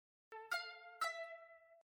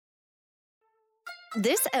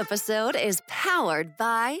This episode is powered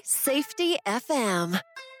by Safety FM.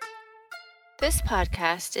 This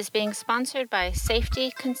podcast is being sponsored by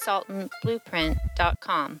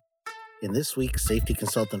SafetyConsultantBlueprint.com. In this week's Safety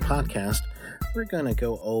Consultant Podcast, we're going to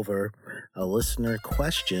go over a listener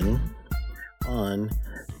question on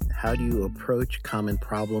how do you approach common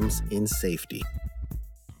problems in safety.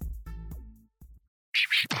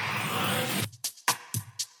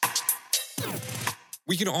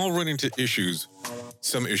 We can all run into issues.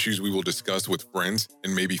 Some issues we will discuss with friends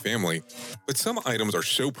and maybe family, but some items are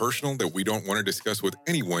so personal that we don't want to discuss with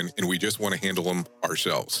anyone and we just want to handle them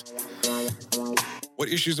ourselves. What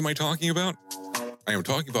issues am I talking about? I am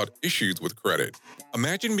talking about issues with credit.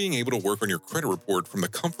 Imagine being able to work on your credit report from the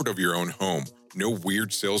comfort of your own home. No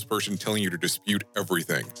weird salesperson telling you to dispute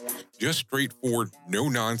everything. Just straightforward, no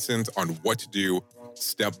nonsense on what to do,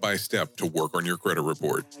 step by step to work on your credit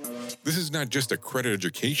report. This is not just a credit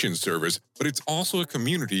education service, but it's also a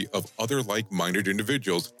community of other like-minded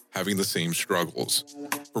individuals having the same struggles.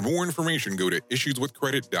 For more information, go to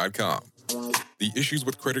issueswithcredit.com. The Issues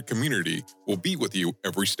with Credit community will be with you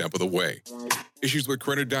every step of the way.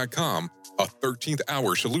 Issueswithcredit.com, a 13th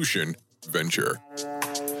hour solution venture.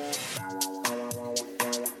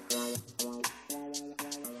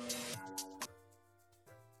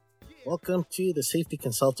 Welcome to the Safety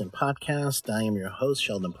Consultant Podcast. I am your host,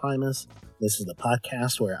 Sheldon Primus. This is the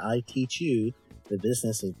podcast where I teach you the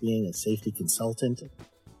business of being a safety consultant.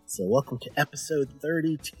 So welcome to episode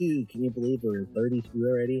 32. Can you believe we're in 32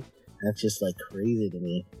 already? That's just like crazy to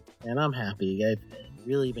me. And I'm happy. I've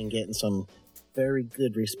really been getting some very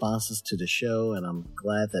good responses to the show, and I'm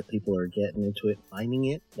glad that people are getting into it, finding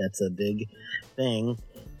it. That's a big thing.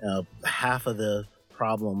 Half of the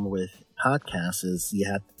problem with podcasts is you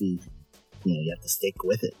have to stick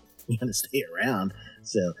with it. You have to stay around.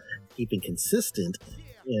 So keeping consistent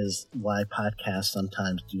is why podcasts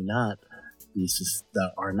sometimes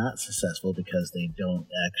are not successful, because they don't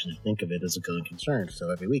actually think of it as a going concern. So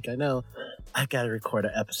every week I know I've got to record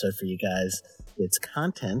an episode for you guys. It's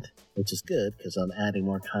content, which is good because I'm adding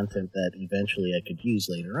more content that eventually I could use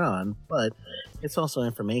later on, but it's also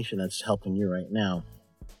information that's helping you right now.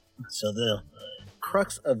 So the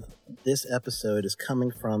crux of this episode is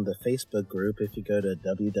coming from the Facebook group. If you go to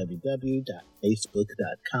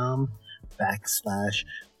www.facebook.com/groups,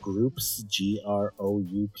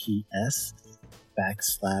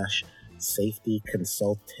 GROUPS/safety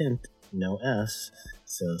consultant, no S,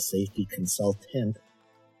 so safety consultant,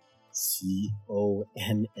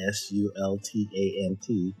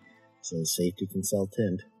 CONSULTANT, so safety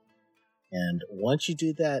consultant. And once you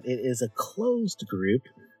do that, it is a closed group.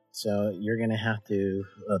 So you're going to have to,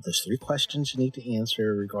 there's 3 questions you need to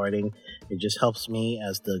answer regarding, it just helps me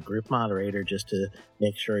as the group moderator just to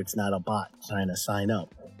make sure it's not a bot trying to sign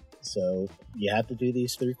up. So you have to do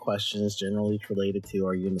these 3 questions, generally related to,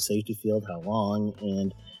 are you in the safety field, how long,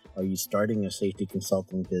 and are you starting a safety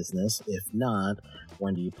consulting business? If not,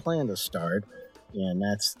 when do you plan to start? And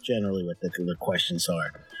that's generally what the questions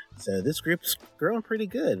are. So this group's growing pretty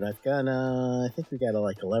good. I've got, I think we got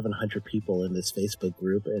like 1,100 people in this Facebook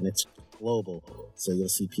group, and it's global. So you'll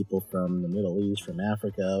see people from the Middle East, from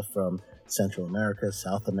Africa, from Central America,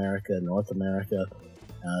 South America, North America.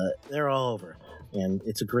 They're all over. And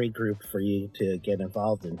it's a great group for you to get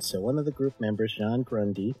involved in. So one of the group members, John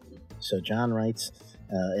Grundy. So John writes,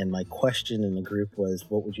 and my question in the group was,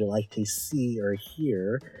 what would you like to see or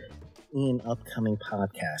hear in upcoming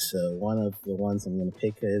podcasts? So one of the ones I'm going to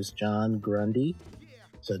pick is John Grundy.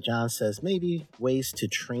 So John says, maybe ways to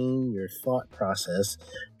train your thought process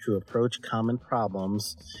to approach common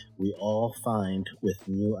problems we all find with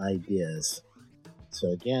new ideas.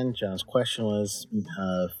 So again, John's question was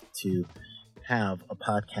to have a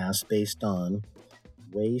podcast based on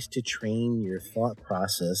ways to train your thought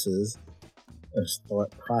process,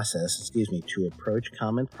 to approach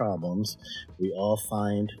common problems we all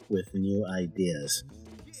find with new ideas.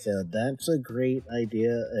 So that's a great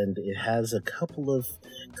idea, and it has a couple of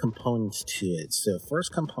components to it. So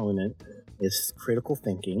first component is critical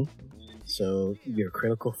thinking. So your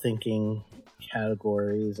critical thinking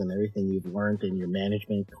categories and everything you've learned in your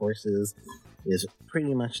management courses is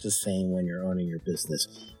pretty much the same when you're owning your business.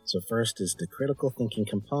 So first is the critical thinking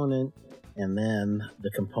component, and then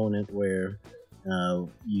the component where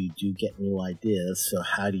you do get new ideas. So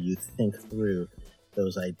how do you think through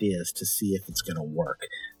those ideas to see if it's going to work?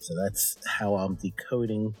 So that's how I'm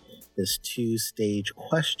decoding this 2-stage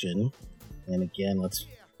question. And again,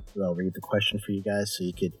 I'll read the question for you guys so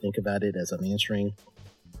you could think about it as I'm answering.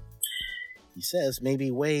 He says, maybe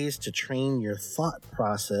ways to train your thought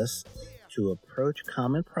process to approach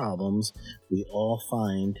common problems we all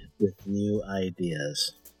find with new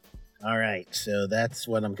ideas. All right, so that's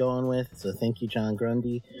what I'm going with. So thank you, John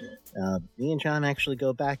Grundy. Me and John actually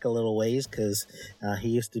go back a little ways because he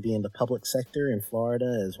used to be in the public sector in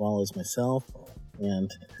Florida as well as myself. And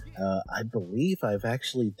I believe I've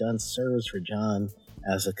actually done service for John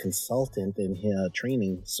as a consultant in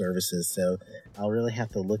training services. So I'll really have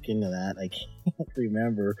to look into that. I can't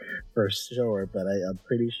remember for sure, but I'm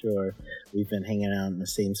pretty sure we've been hanging out in the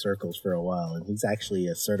same circles for a while. And he's actually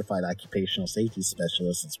a certified occupational safety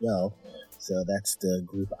specialist as well. So that's the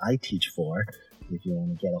group I teach for. If you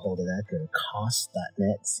want to get a hold of that, go to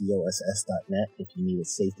COSS.net, COSS.net, if you need a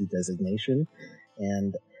safety designation.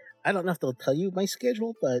 And I don't know if they'll tell you my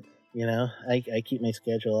schedule, but you know, I keep my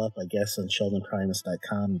schedule up, I guess, on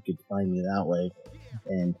SheldonPrimus.com. You could find me that way.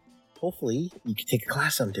 And hopefully you can take a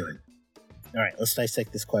class I'm doing. All right, let's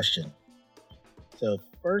dissect this question. So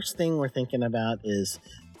first thing we're thinking about is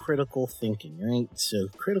critical thinking, right? So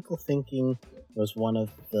critical thinking was one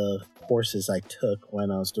of the courses I took when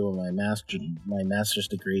I was doing my master's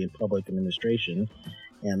degree in public administration.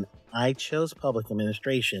 And I chose public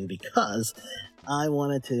administration because I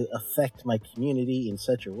wanted to affect my community in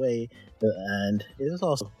such a way and it was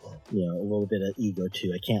also, you know, a little bit of ego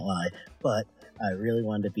too, I can't lie, but I really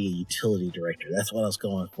wanted to be a utility director. That's what I was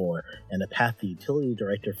going for. And the path to utility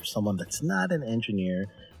director for someone that's not an engineer,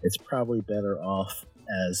 it's probably better off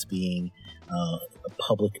as being a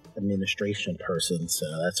public administration person. So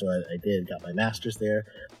that's what I did, got my master's there.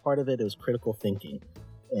 Part of it was critical thinking.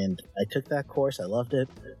 And I took that course. I loved it.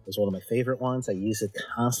 It was one of my favorite ones. I use it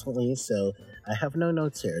constantly. So I have no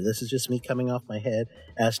notes here. This is just me coming off my head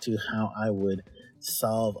as to how I would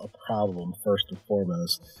solve a problem first and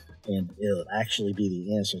foremost. And it'll actually be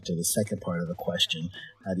the answer to the second part of the question.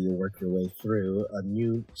 How do you work your way through a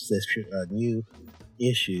new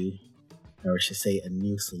issue, or I should say a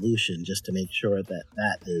new solution, just to make sure that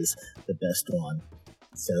that is the best one?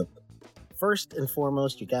 So first and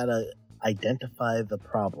foremost, you got to identify the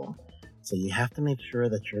problem. So you have to make sure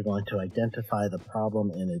that you're going to identify the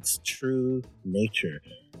problem in its true nature,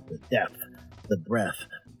 the depth, the breadth,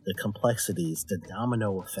 the complexities, the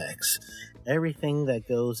domino effects, everything that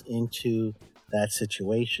goes into that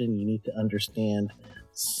situation. You need to understand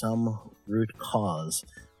some root cause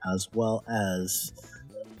as well as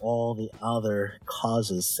all the other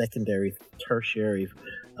causes, secondary, tertiary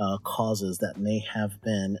causes that may have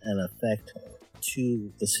been an effect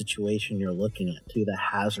to the situation you're looking at, to the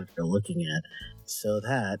hazard you're looking at, so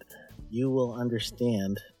that you will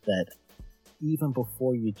understand that even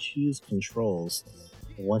before you choose controls,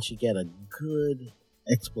 once you get a good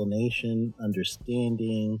explanation,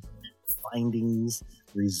 understanding, findings,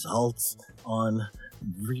 results on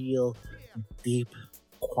real, deep,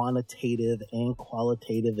 quantitative and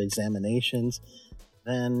qualitative examinations,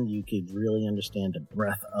 then you could really understand the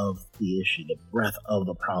breadth of the issue, the breadth of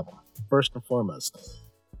the problem, first and foremost.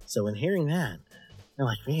 So in hearing that, you're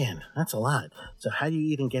like, man, that's a lot. So how do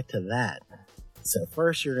you even get to that? So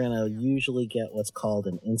first, you're going to usually get what's called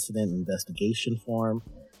an incident investigation form.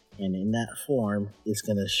 And in that form, it's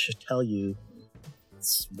going to tell you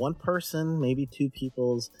one person, maybe two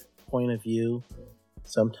people's point of view,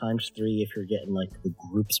 sometimes three if you're getting like the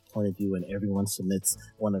group's point of view and everyone submits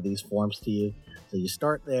one of these forms to you. So you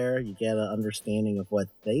start there, you get an understanding of what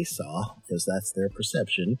they saw because that's their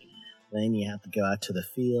perception. Then you have to go out to the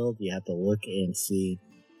field, you have to look and see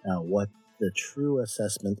what the true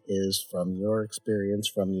assessment is from your experience,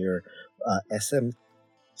 from your SME,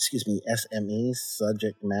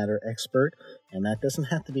 subject matter expert. And that doesn't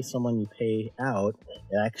have to be someone you pay out.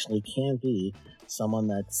 It actually can be someone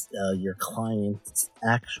that's your client's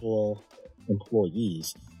actual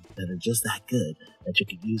employees that are just that good that you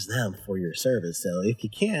could use them for your service. So if you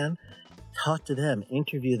can, talk to them,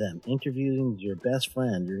 interview them. Interviewing your best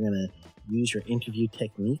friend, you're going to use your interview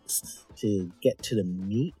techniques to get to the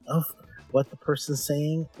meat of what the person's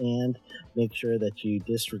saying and make sure that you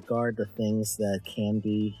disregard the things that can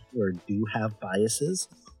be or do have biases,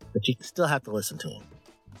 but you still have to listen to them.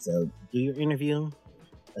 So do your interview,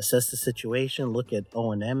 assess the situation, look at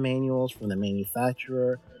O&M manuals from the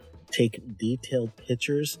manufacturer, take detailed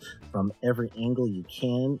pictures from every angle you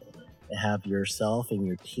can, have yourself and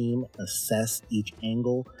your team assess each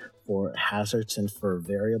angle for hazards and for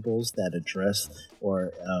variables that address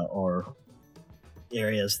or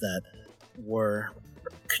areas that were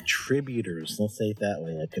contributors, let's say it that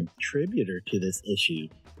way, a contributor to this issue.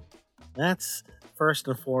 That's first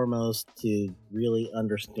and foremost to really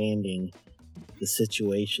understanding the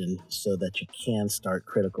situation so that you can start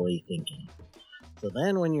critically thinking. So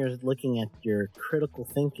then when you're looking at your critical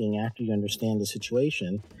thinking after you understand the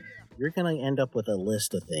situation, you're going to end up with a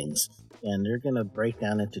list of things, and they're going to break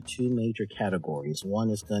down into two major categories. One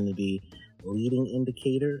is going to be leading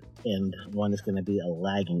indicator, and one is going to be a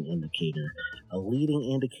lagging indicator. A leading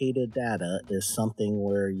indicator data is something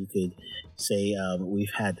where you could say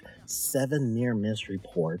we've had 7 near-miss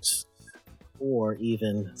reports, or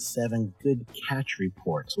even 7 good catch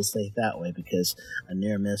reports. We'll say it that way because a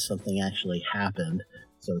near miss, something actually happened,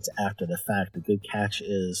 so it's after the fact. A good catch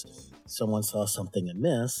is someone saw something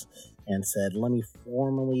amiss and said, let me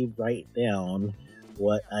formally write down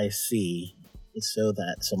what I see so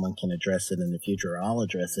that someone can address it in the future. I'll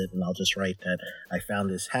address it, and I'll just write that I found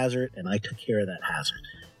this hazard and I took care of that hazard.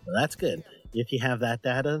 So that's good. If you have that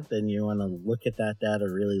data, then you want to look at that data,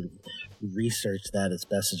 really research that as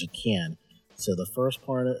best as you can. So the first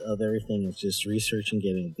part of everything is just researching,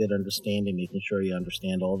 getting a good understanding, making sure you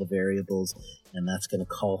understand all the variables, and that's going to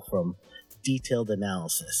call from detailed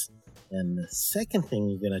analysis. And the second thing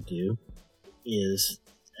you're going to do is,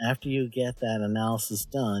 after you get that analysis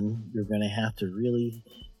done, you're going to have to really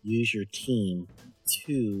use your team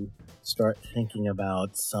to start thinking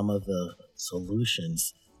about some of the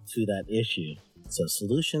solutions to that issue. So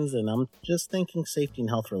solutions, and I'm just thinking safety and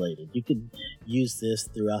health related. You could use this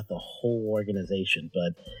throughout the whole organization,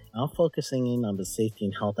 but I'm focusing in on the safety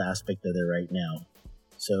and health aspect of it right now.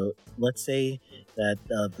 So let's say that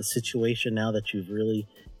the situation, now that you've really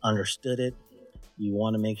understood it, you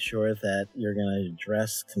want to make sure that you're going to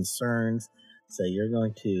address concerns. So you're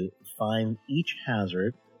going to find each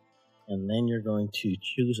hazard, and then you're going to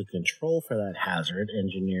choose a control for that hazard,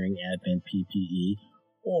 engineering, admin, PPE.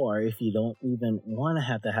 Or if you don't even want to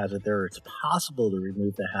have the hazard there, it's possible to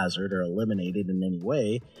remove the hazard or eliminate it in any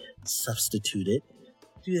way, substitute it,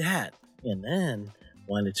 do that. And then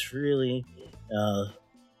when it's really,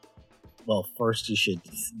 first you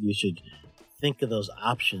should think of those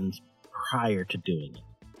options prior to doing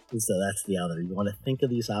it. So that's the other. You want to think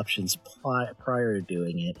of these options prior to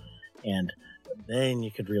doing it, and then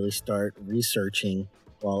you could really start researching,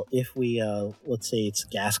 well, if we, let's say it's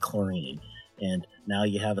gas chlorine, and now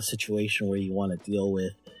you have a situation where you want to deal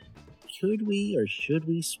with, could we or should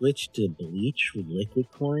we switch to bleach with liquid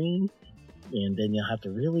chlorine? And then you'll have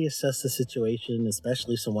to really assess the situation,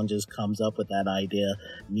 especially if someone just comes up with that idea,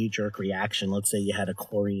 knee-jerk reaction. Let's say you had a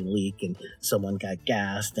chlorine leak and someone got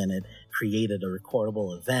gassed and it created a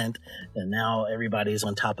recordable event, and now everybody's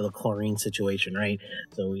on top of the chlorine situation, right?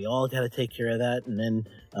 So we all got to take care of that. And then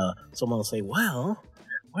someone will say, well,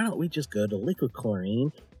 why don't we just go to liquid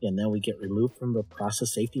chlorine, and then we get removed from the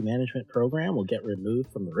process safety management program, we'll get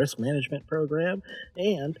removed from the risk management program,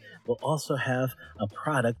 and we'll also have a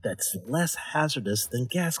product that's less hazardous than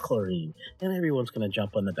gas chlorine. And everyone's going to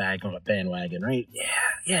jump on the bandwagon, right?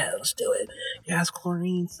 Yeah, let's do it. Gas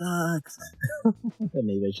chlorine sucks.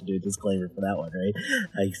 Maybe I should do a disclaimer for that one, right?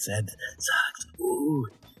 I said sucks. Ooh.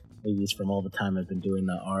 Maybe it's from all the time I've been doing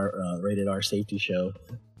the Rated R safety show.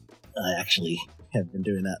 I actually have been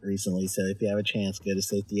doing that recently, so if you have a chance, go to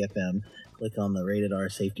Safety FM, click on the Rated R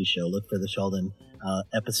Safety Show, look for the Sheldon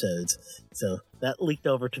episodes. So that leaked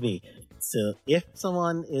over to me. So if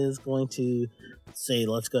someone is going to say,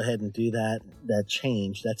 let's go ahead and do that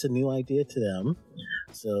change, that's a new idea to them.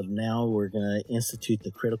 So now we're going to institute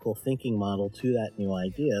the critical thinking model to that new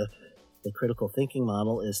idea. The critical thinking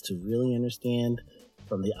model is to really understand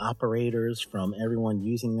from the operators, from everyone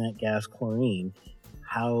using that gas chlorine,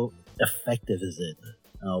 how effective is it?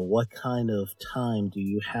 What kind of time do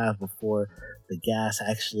you have before the gas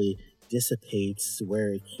actually dissipates to where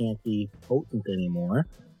it can't be potent anymore?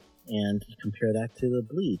 And compare that to the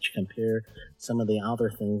bleach. Compare some of the other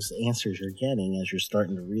things, answers you're getting as you're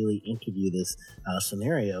starting to really interview this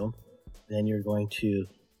scenario. Then you're going to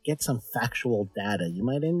get some factual data. You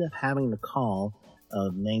might end up having to call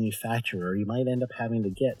a manufacturer. You might end up having to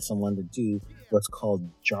get someone to do what's called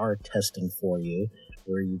jar testing for you,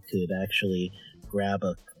 where you could actually grab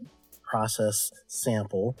a process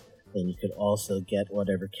sample, and you could also get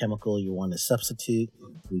whatever chemical you want to substitute.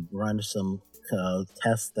 We'd run some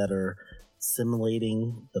tests that are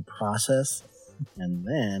simulating the process, and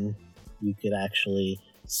then you could actually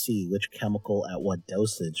see which chemical at what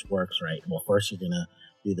dosage works right. Well, first you're going to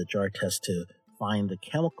do the jar test to find the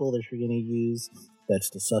chemical that you're going to use. That's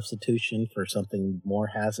the substitution for something more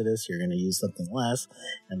hazardous. You're going to use something less.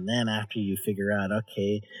 And then after you figure out,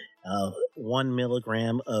 okay, 1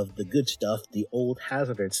 milligram of the good stuff, the old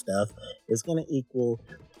hazardous stuff, is going to equal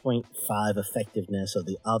 0.5 effectiveness of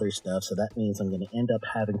the other stuff. So that means I'm going to end up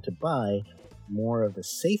having to buy more of the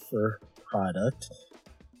safer product.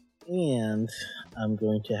 And I'm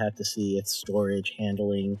going to have to see if storage,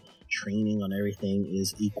 handling, training on everything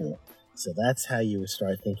is equal. So that's how you would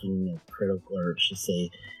start thinking of critical, or I should say,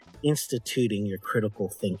 instituting your critical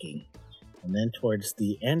thinking. And then towards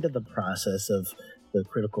the end of the process of the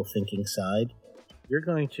critical thinking side, you're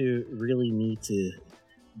going to really need to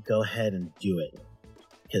go ahead and do it,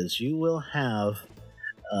 because you will have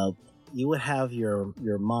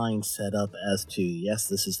your mind set up as to, yes,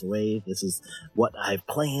 this is the way, this is what I've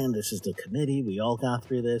planned, this is the committee, we all got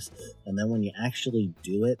through this. And then when you actually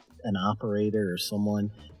do it, an operator or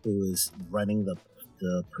someone who is running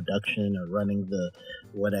the production or running the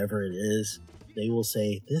whatever it is, they will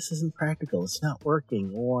say, this isn't practical, it's not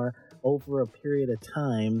working, or over a period of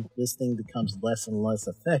time, this thing becomes less and less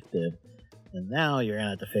effective. And now you're going to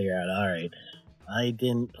have to figure out, all right, I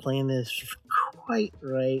didn't plan this quite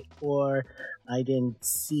right, or I didn't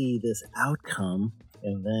see this outcome.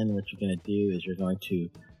 And then what you're going to do is you're going to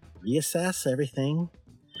reassess everything,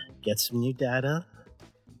 get some new data,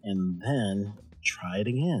 and then try it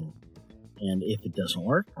again. And if it doesn't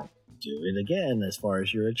work, do it again as far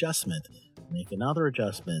as your adjustment. Make another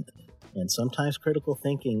adjustment. And sometimes critical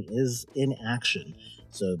thinking is in action.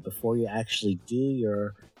 So before you actually do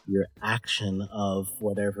your action of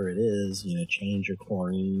whatever it is, change your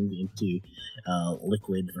chlorine into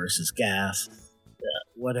liquid versus gas,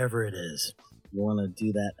 whatever it is, you want to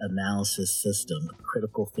do that analysis system,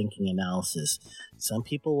 critical thinking analysis. Some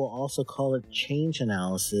people will also call it change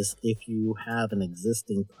analysis if you have an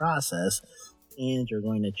existing process and you're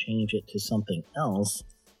going to change it to something else.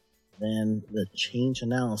 Then the change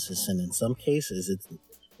analysis, and in some cases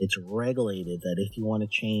it's regulated that if you want to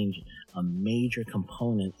change a major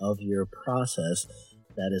component of your process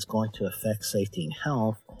that is going to affect safety and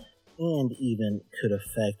health, and even could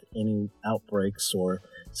affect any outbreaks or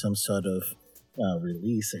some sort of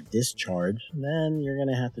release or discharge, then you're going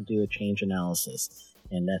to have to do a change analysis.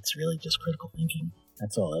 And that's really just critical thinking.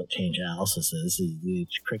 That's all a change analysis is. You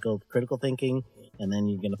critical thinking, and then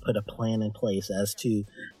you're going to put a plan in place as to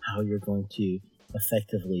how you're going to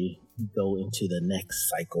effectively go into the next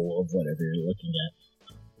cycle of whatever you're looking at.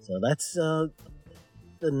 So that's the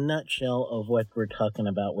nutshell of what we're talking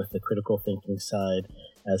about with the critical thinking side,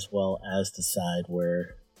 as well as the side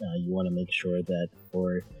where you want to make sure that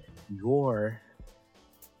for your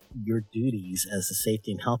duties as a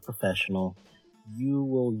safety and health professional, you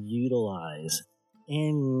will utilize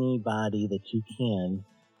anybody that you can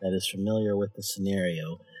that is familiar with the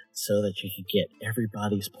scenario so that you can get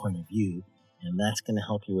everybody's point of view, and that's going to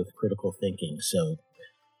help you with critical thinking. So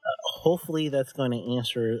hopefully that's going to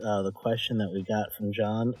answer the question that we got from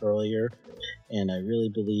John earlier, and I really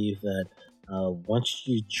believe that once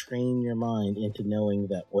you train your mind into knowing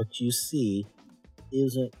that what you see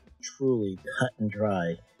isn't truly cut and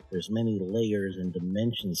dry, there's many layers and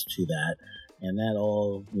dimensions to that, and that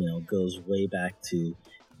all goes way back to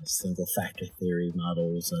single factor theory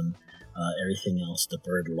models and everything else, the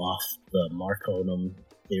Bird-Loft, the Markov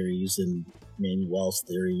theories and Manuel's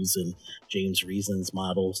theories and James Reason's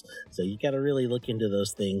models. So you got to really look into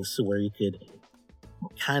those things where you could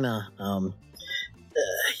kind of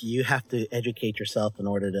you have to educate yourself in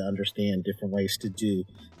order to understand different ways to do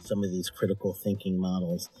some of these critical thinking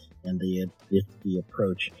models and the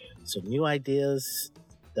approach. So new ideas,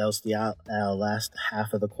 that was the last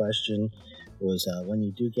half of the question, was when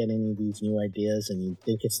you do get any of these new ideas and you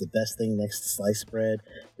think it's the best thing next to sliced bread,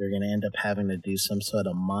 you're going to end up having to do some sort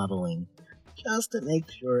of modeling just to make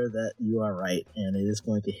sure that you are right and it is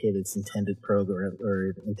going to hit its intended program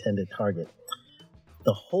or intended target.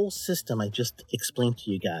 The whole system I just explained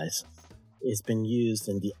to you guys has been used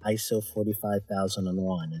in the ISO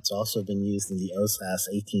 45001. It's also been used in the OSAS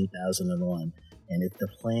 18001. And it's the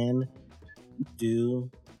plan, do,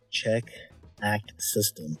 check, act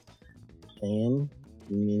system. Plan,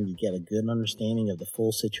 meaning you get a good understanding of the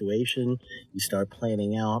full situation. You start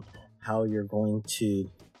planning out how you're going to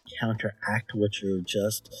counteract what you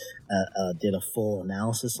just did a full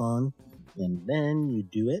analysis on. And then you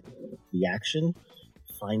do it, the action.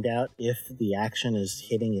 Find out if the action is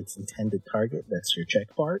hitting its intended target. That's your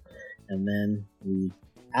check part. And then the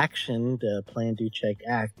action, the plan, do, check,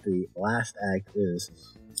 act, the last act is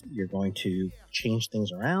you're going to change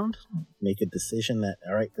things around, make a decision that,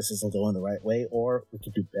 all right, this isn't going the right way, or we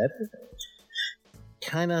could do better.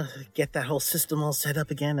 Kind of get that whole system all set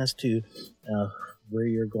up again as to where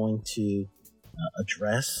you're going to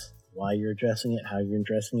address, why you're addressing it, how you're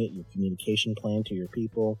addressing it, your communication plan to your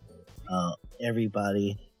people.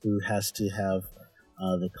 Everybody who has to have,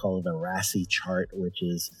 they call it a RASI chart, which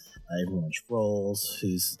is everyone's roles,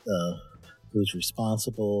 who's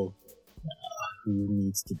responsible, who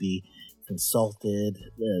needs to be consulted.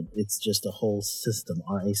 It's just a whole system,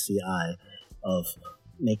 RACI, of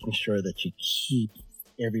making sure that you keep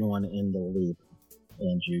everyone in the loop.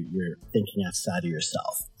 and you're thinking outside of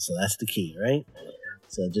yourself. So that's the key, right?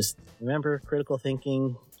 So just remember, critical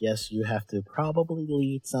thinking, yes, you have to probably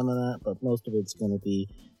lead some of that, but most of it's going to be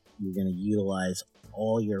you're going to utilize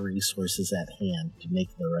all your resources at hand to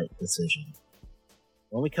make the right decision.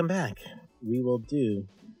 When we come back, we will do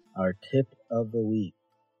our tip of the week.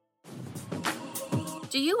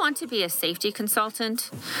 Do you want to be a safety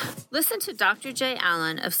consultant? Listen to Dr. Jay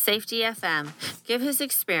Allen of Safety FM give his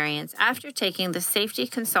experience after taking the Safety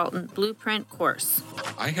Consultant Blueprint course.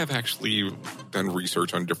 I have actually done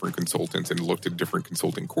research on different consultants and looked at different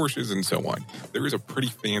consulting courses and so on. There is a pretty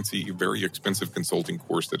fancy, very expensive consulting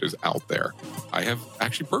course that is out there. I have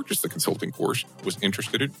actually purchased the consulting course, was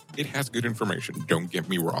interested in it. It has good information, don't get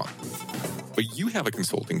me wrong. But you have a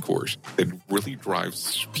consulting course that really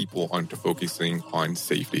drives people onto focusing on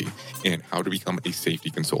safety and how to become a safety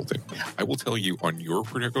consultant. I will tell you, on your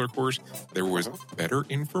particular course, there was better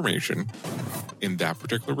information in that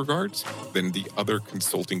particular regards than the other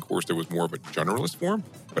consulting course that was more of a generalist form.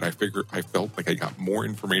 But I felt like I got more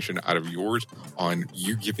information out of yours on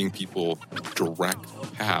you giving people direct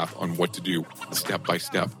path on what to do step by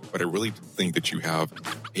step. But I really think that you have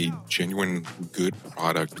a genuine good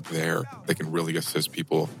product there that can really assist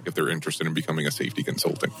people if they're interested in becoming a safety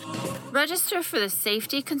consultant. Register for the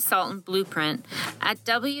Safety Consultant Blueprint at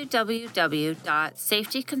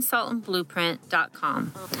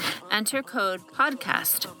www.safetyconsultantblueprint.com. Enter code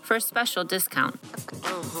PODCAST for a special discount.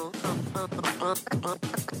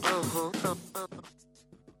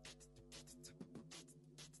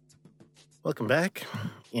 Welcome back.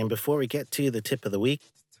 And before we get to the tip of the week,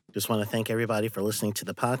 just want to thank everybody for listening to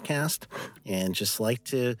the podcast, and just like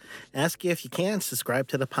to ask you, if you can, subscribe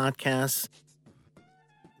to the podcast,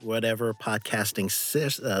 whatever podcasting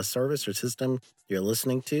service or system you're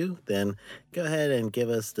listening to, then go ahead and give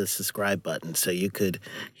us the subscribe button so you could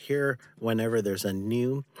hear whenever there's a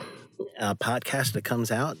new podcast that comes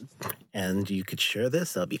out, and you could share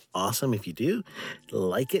this. That'll be awesome if you do.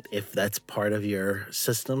 Like it if that's part of your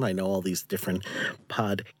system. I know all these different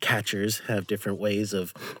pod catchers have different ways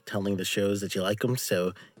of telling the shows that you like them.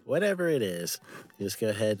 So whatever it is, just go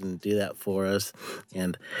ahead and do that for us.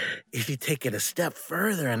 And if you take it a step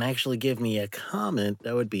further and actually give me a comment,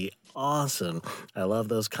 that would be awesome. I love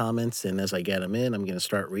those comments, and as I get them in, I'm going to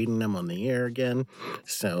start reading them on the air again.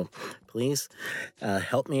 So please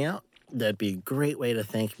help me out. That'd be a great way to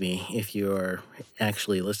thank me if you're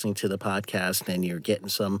actually listening to the podcast and you're getting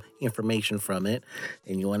some information from it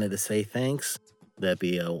and you wanted to say thanks. That'd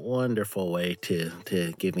be a wonderful way to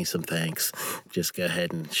give me some thanks. Just go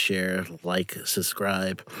ahead and share, like,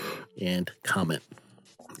 subscribe, and comment.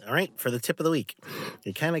 All right, for the tip of the week,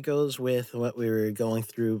 it kind of goes with what we were going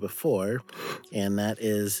through before, and that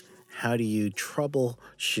is, how do you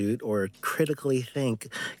troubleshoot or critically think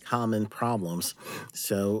common problems?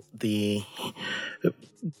 So the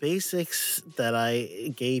basics that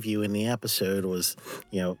I gave you in the episode was,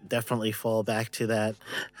 definitely fall back to that.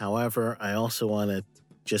 However, I also want to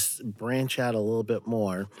just branch out a little bit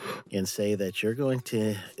more and say that you're going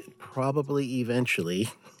to probably eventually,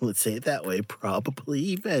 let's say it that way,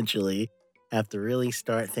 probably eventually, have to really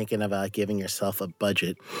start thinking about giving yourself a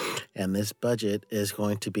budget. And this budget is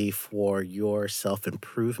going to be for your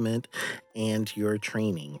self-improvement and your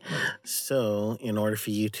training. So in order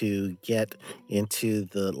for you to get into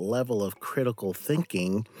the level of critical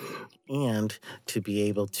thinking and to be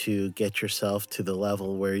able to get yourself to the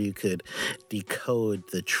level where you could decode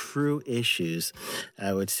the true issues,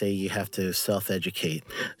 I would say you have to self-educate.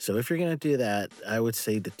 So if you're going to do that, I would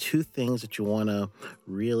say the two things that you want to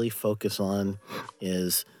really focus on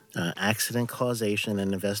is accident causation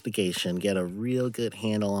and investigation. Get a real good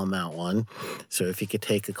handle on that one. So if you could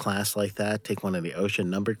take a class like that, take one of the OSHA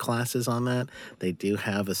numbered classes on that. They do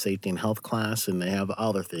have a safety and health class, and they have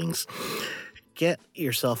other things. Get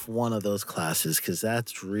yourself one of those classes, because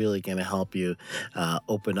that's really going to help you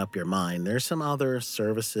open up your mind. There's some other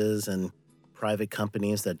services and private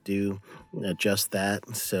companies that do just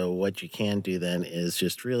that. So what you can do then is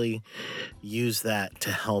just really use that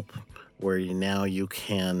to help where you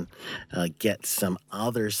can get some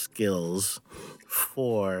other skills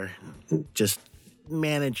for just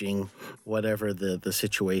managing whatever the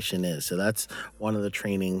situation is. So that's one of the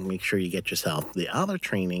training. Make sure you get yourself. The other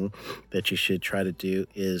training that you should try to do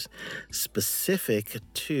is specific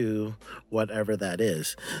to whatever that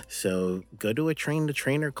is. So go to a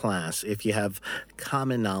train-the-trainer class if you have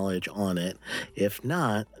common knowledge on it. If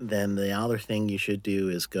not, then the other thing you should do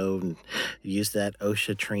is go and use that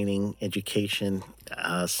OSHA training education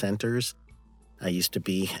centers. I used to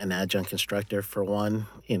be an adjunct instructor for one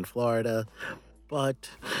in Florida, but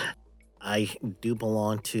I do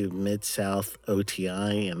belong to Mid-South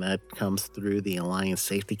OTI, and that comes through the Alliance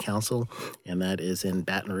Safety Council, and that is in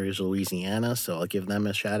Baton Rouge, Louisiana, so I'll give them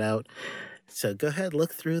a shout out. So go ahead,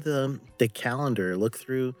 look through the calendar, look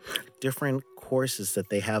through different courses that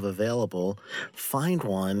they have available, find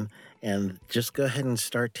one, and just go ahead and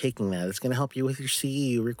start taking that. It's going to help you with your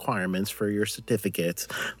CEU requirements for your certificates,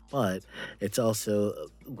 but it's also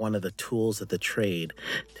one of the tools of the trade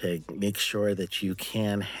to make sure that you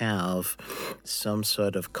can have some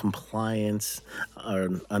sort of compliance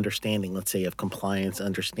or understanding, let's say, of compliance,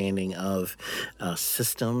 understanding of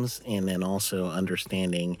systems, and then also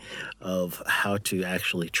understanding of how to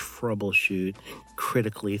actually troubleshoot,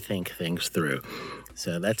 critically think things through.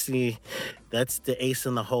 So that's the ace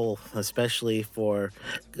in the hole, especially for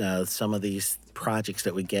some of these projects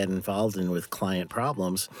that we get involved in with client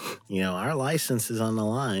problems. You know, our license is on the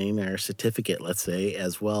line, our certificate, let's say,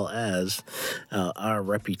 as well as our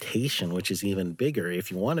reputation, which is even bigger. If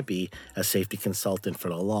you want to be a safety consultant for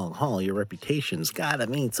the long haul, your reputation's got to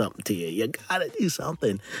mean something to you. You got to do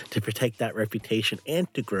something to protect that reputation and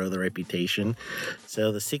to grow the reputation.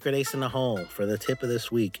 So the secret ace in the hole for the tip of this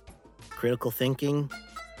week, critical thinking.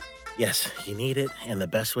 Yes, you need it, and the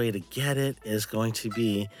best way to get it is going to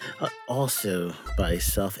be also by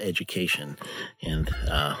self-education. And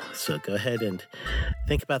so go ahead and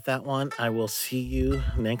think about that one. I will see you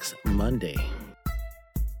next Monday.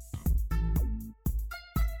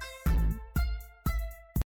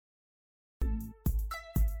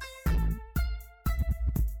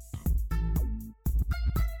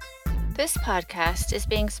 This podcast is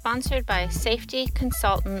being sponsored by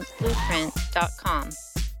SafetyConsultantBlueprint.com.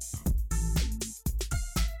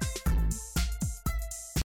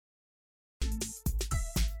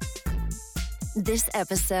 This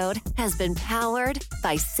episode has been powered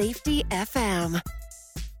by Safety FM.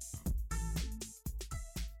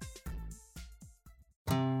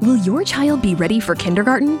 Will your child be ready for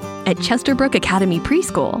kindergarten? At Chesterbrook Academy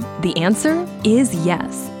Preschool, the answer is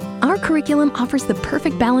yes. Our curriculum offers the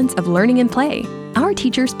perfect balance of learning and play. Our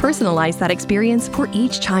teachers personalize that experience for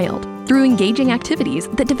each child through engaging activities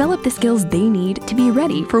that develop the skills they need to be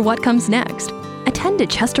ready for what comes next. Attend a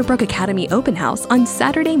Chesterbrook Academy open house on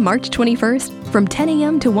Saturday, March 21st from 10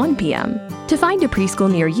 a.m. to 1 p.m. To find a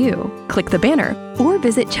preschool near you, click the banner or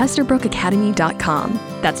visit chesterbrookacademy.com.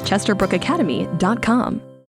 That's chesterbrookacademy.com.